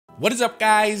What is up,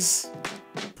 guys?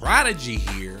 Prodigy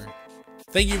here.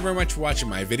 Thank you very much for watching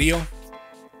my video.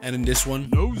 And in this one,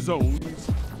 no zones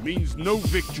means no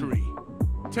victory.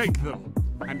 Take them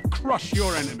and crush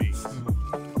your enemies.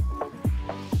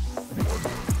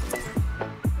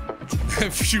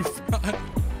 If you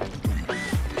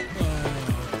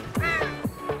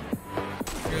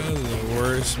you're the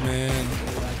worst, man.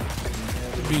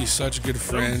 Be such good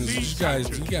friends. You guys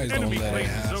don't let it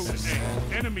happen,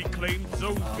 man. Enemy claims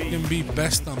zone B. You can be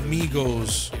best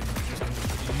amigos.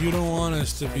 You don't want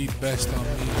us to be best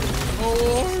amigos.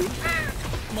 Oh,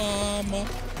 mama.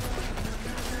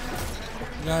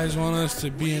 You guys want us to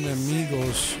be in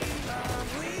amigos.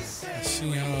 I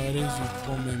see how it is. You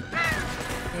coming.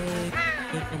 Oh,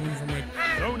 they're coming from my.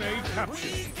 Zone A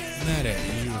captured. Not at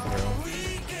you, bro.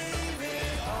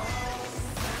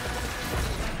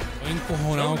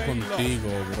 Encojonado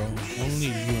contigo, bro. Only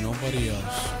you, nobody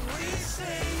else.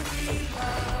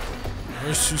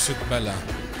 Where's Susit Bella?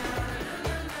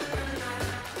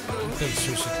 انت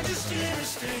السوسة بلا.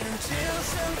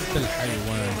 انت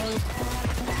الحيوان.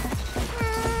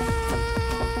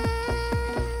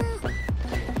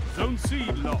 Zone C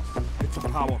lost. It's a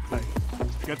power play.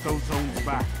 Get those zones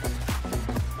back.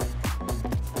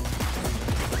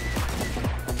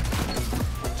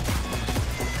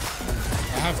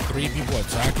 I have 3 people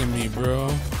attacking me, bro.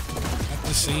 At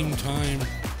the same time.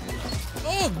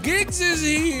 Oh, Giggs is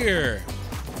here.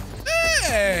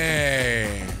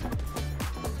 Hey.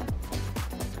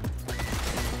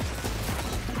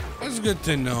 That's good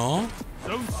to know.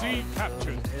 Zone C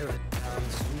captured.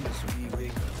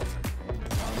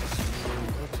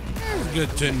 That's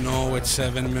good to know with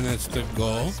 7 minutes to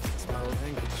go.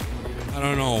 I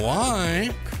don't know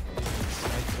why.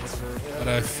 But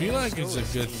I feel like it's a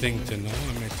good thing to know.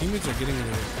 My teammates are getting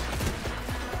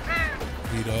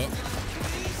beat up.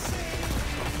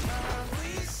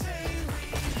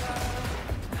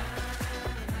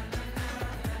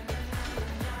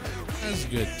 That's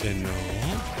good to know.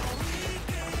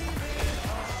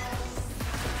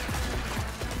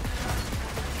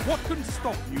 What can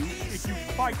stop you if you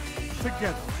fight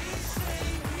together?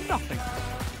 Nothing.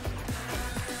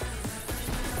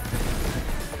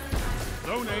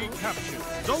 Zone A captured.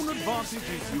 Zone advantage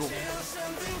is yours.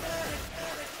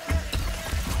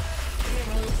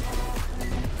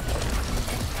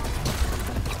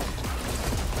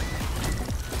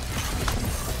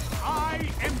 I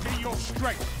envy your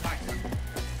strength, Titan.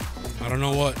 I don't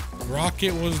know what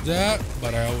rocket was that,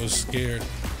 but I was scared.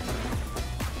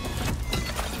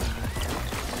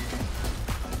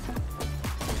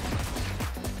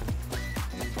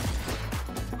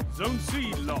 Zone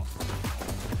C lost.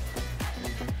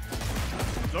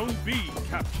 Zone B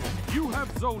captured. You have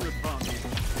zone advantage.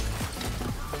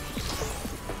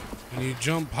 And you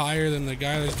jump higher than the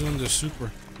guy that's doing the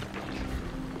super.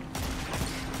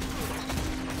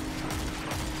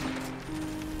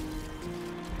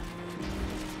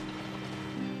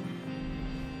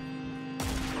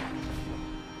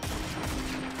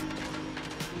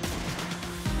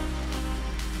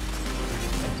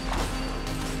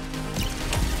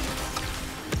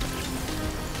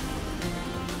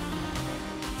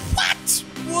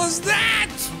 Was that?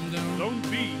 Zone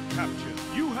B captured.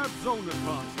 You have zone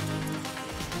advantage.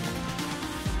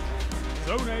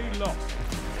 Zone A lost.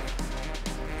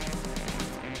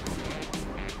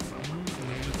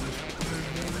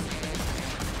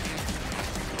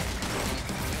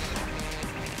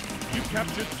 You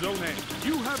captured Zone A.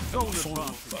 You have zone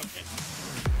advantage.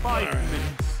 5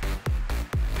 minutes.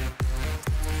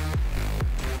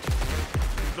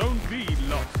 Zone B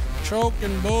lost.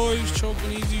 Choking, boys.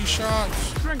 Choking easy shots.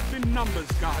 Strength in numbers,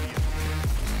 Guardian.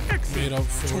 Excellent. Made up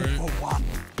for it. 2 for 1.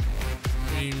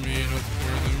 We made up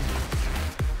for them.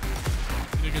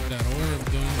 Look at that orb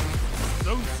done.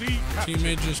 Zone C captured.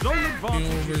 Teammate just zone me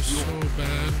advantage over is so yours.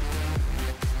 bad.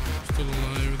 Still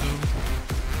alive though.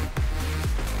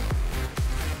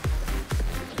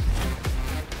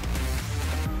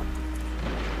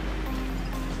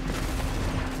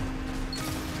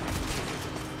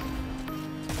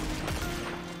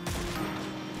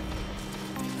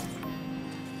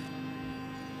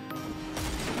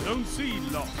 Zone C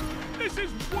lost. This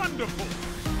is wonderful.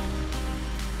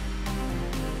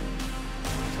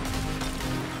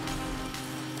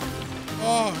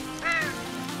 Oh.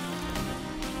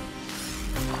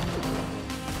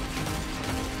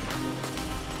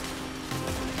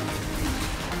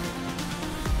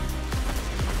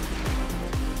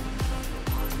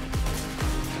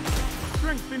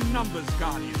 Strength in numbers,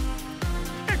 Guardian.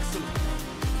 Excellent.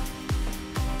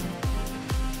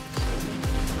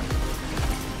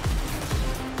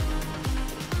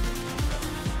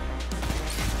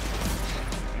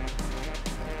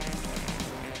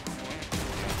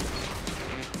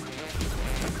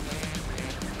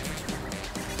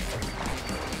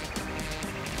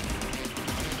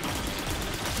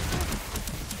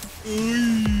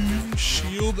 Ooh,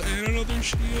 shield and another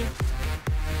shield.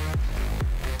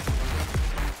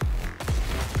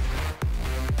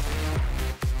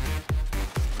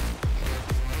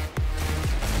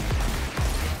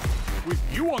 With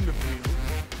you on the field,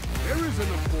 there isn't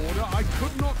a border I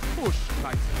could not push,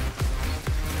 Tyson.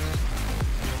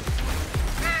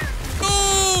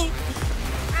 Oh!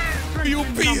 You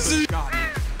piece of...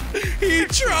 He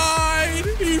tried!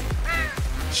 He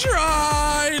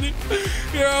tried!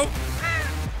 Yo.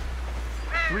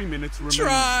 3 minutes remaining.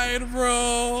 Tried,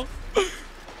 bro.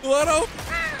 What a...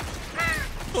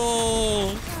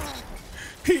 Oh.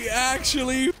 He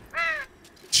actually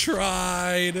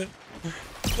tried.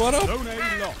 What a Zone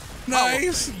A lost.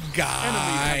 nice Power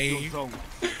guy. Enemy has your zone.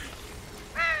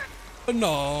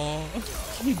 No.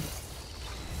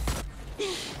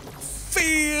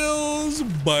 Feels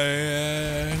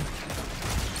bad.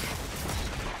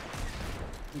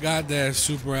 Got that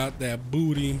super out that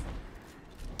booty.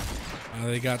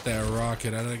 They got that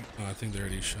rocket. I think they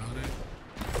already shot it.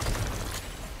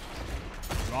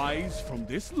 Rise from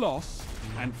this loss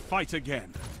and fight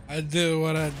again. I did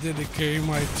what I did to carry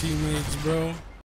my teammates, bro.